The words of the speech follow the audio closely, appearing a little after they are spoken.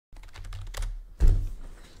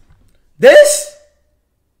This?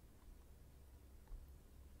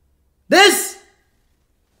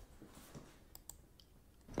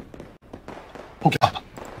 Okay पापा,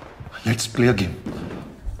 let's play a game.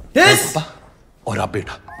 This? पापा और आप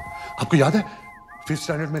बेटा, आपको याद है 5th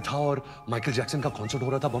स्टैंडर्ड में था और माइकल जैक्सन का कॉन्सर्ट हो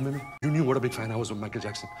रहा था बॉम्बे में। You knew what a big fan I was of Michael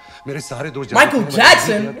Jackson. मेरे सारे दोस्त Michael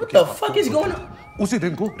Jackson? What the fuck is going on? उसी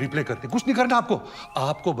दिन को रिप्ले करते, कुछ नहीं करना आपको,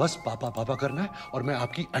 आपको बस पापा पापा करना है और मैं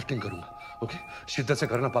आपकी एक्टिंग करूंगा। ओके, शिद्दत से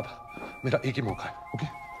करना पापा, मेरा एक ही मौका है। ओके,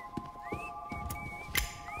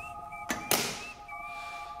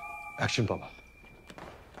 एक्शन पापा।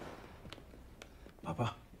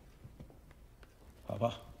 Papa.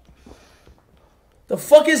 The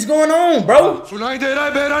fuck is going on, bro? सुनाई दे रहा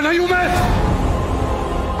है, बेरा नहीं हूं मैं।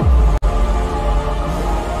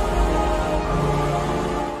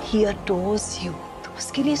 He adores you. तुम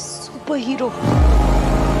उसके लिए सुपर हीरो।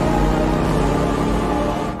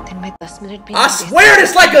 दिन में 10 मिनट भी। I swear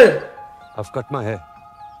it's like a. I've cut my hair.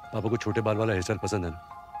 पापा को छोटे बाल वाला हेयर स्टाइल पसंद है ना?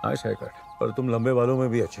 नाइस हेयर कट, पर तुम लंबे बालों में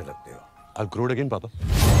भी अच्छे लगते हो। I'll grow it again, पापा।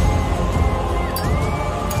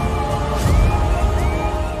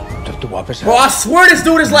 जब तू वापस Bro, I swear this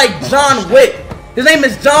dude is like John Wick. His name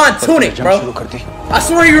is John Tunic, bro. I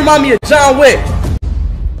swear he remind me of John Wick.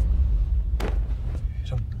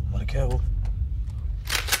 मर गया वो।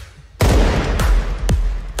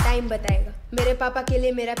 टाइम बताएगा। मेरे पापा के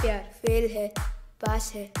लिए मेरा प्यार फेल है,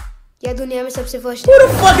 पास है, या दुनिया में सबसे first. Who the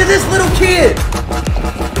fuck is this little kid?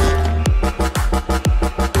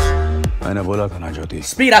 मैंने बोला था ना ज्योति।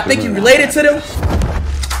 Speed, I think you related to them.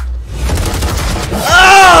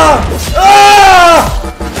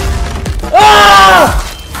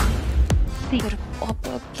 तेरे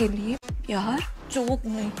पापा के लिए प्यार जोक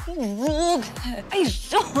नहीं, रोग है। I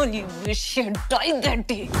really wish he had died that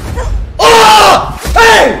day. Oh!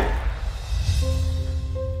 Hey!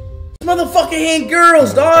 Motherfucking hand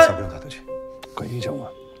girls, dog. कहीं जाऊंगा।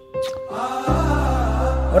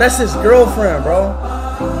 Oh, that's his girlfriend, bro.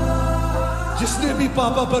 जिसने भी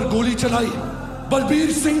पापा पर गोली चलाई,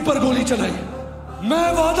 बलबीर सिंह पर गोली चलाई, मैं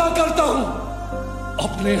वादा करता हूं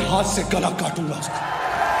अपने हाथ से गला काटूंगा उसका।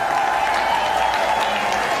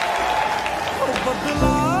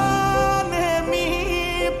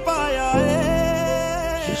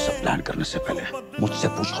 ये सब प्लान करने से पहले मुझसे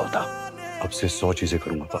पूछा होता। अब से 100 चीजें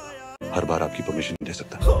करूंगा पापा, हर बार आपकी परमिशन नहीं दे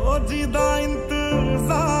सकता।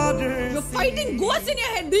 You're fighting ghosts in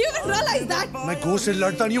your head. Do you even realize that? मैं घोष से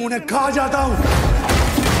लड़ता नहीं हूं, उन्हें कहा जाता हूं।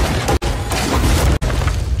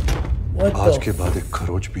 आज के बाद एक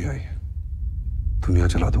खरोच भी आई, दुनिया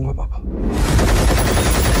चला दूंगा पापा।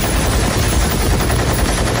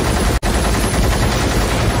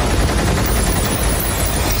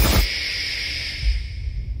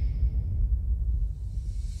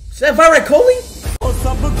 Is that Virat Kohli?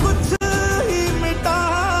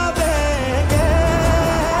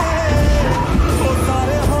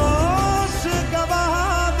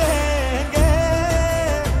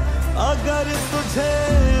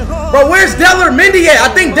 Bro, where's Dellar Mindy at? I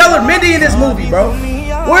think Dellar Mindy in this movie, bro.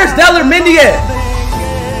 Where's Dellar Mindy at?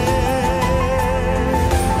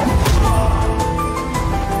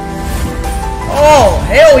 Oh,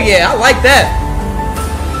 hell yeah. I like that.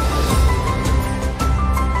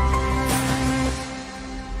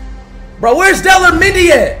 Bro, where's Dellar Mindy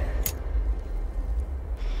at?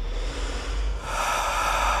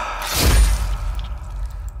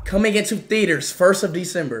 Coming into theaters 1st of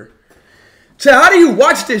December. So how do you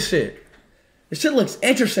watch this shit? This shit looks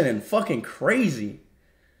interesting and fucking crazy.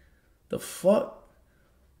 The fuck?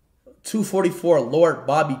 244, Lord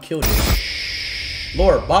Bobby killed him.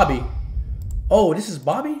 Lord Bobby? Oh, this is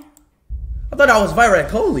Bobby? I thought that was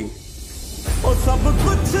Virat Kohli.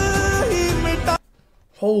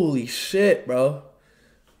 Holy shit, bro.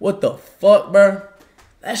 What the fuck, bro?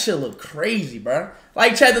 That shit look crazy, bro.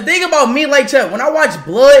 Like, chat, the thing about me, like, chat, when I watch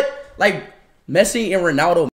blood, like Messi and Ronaldo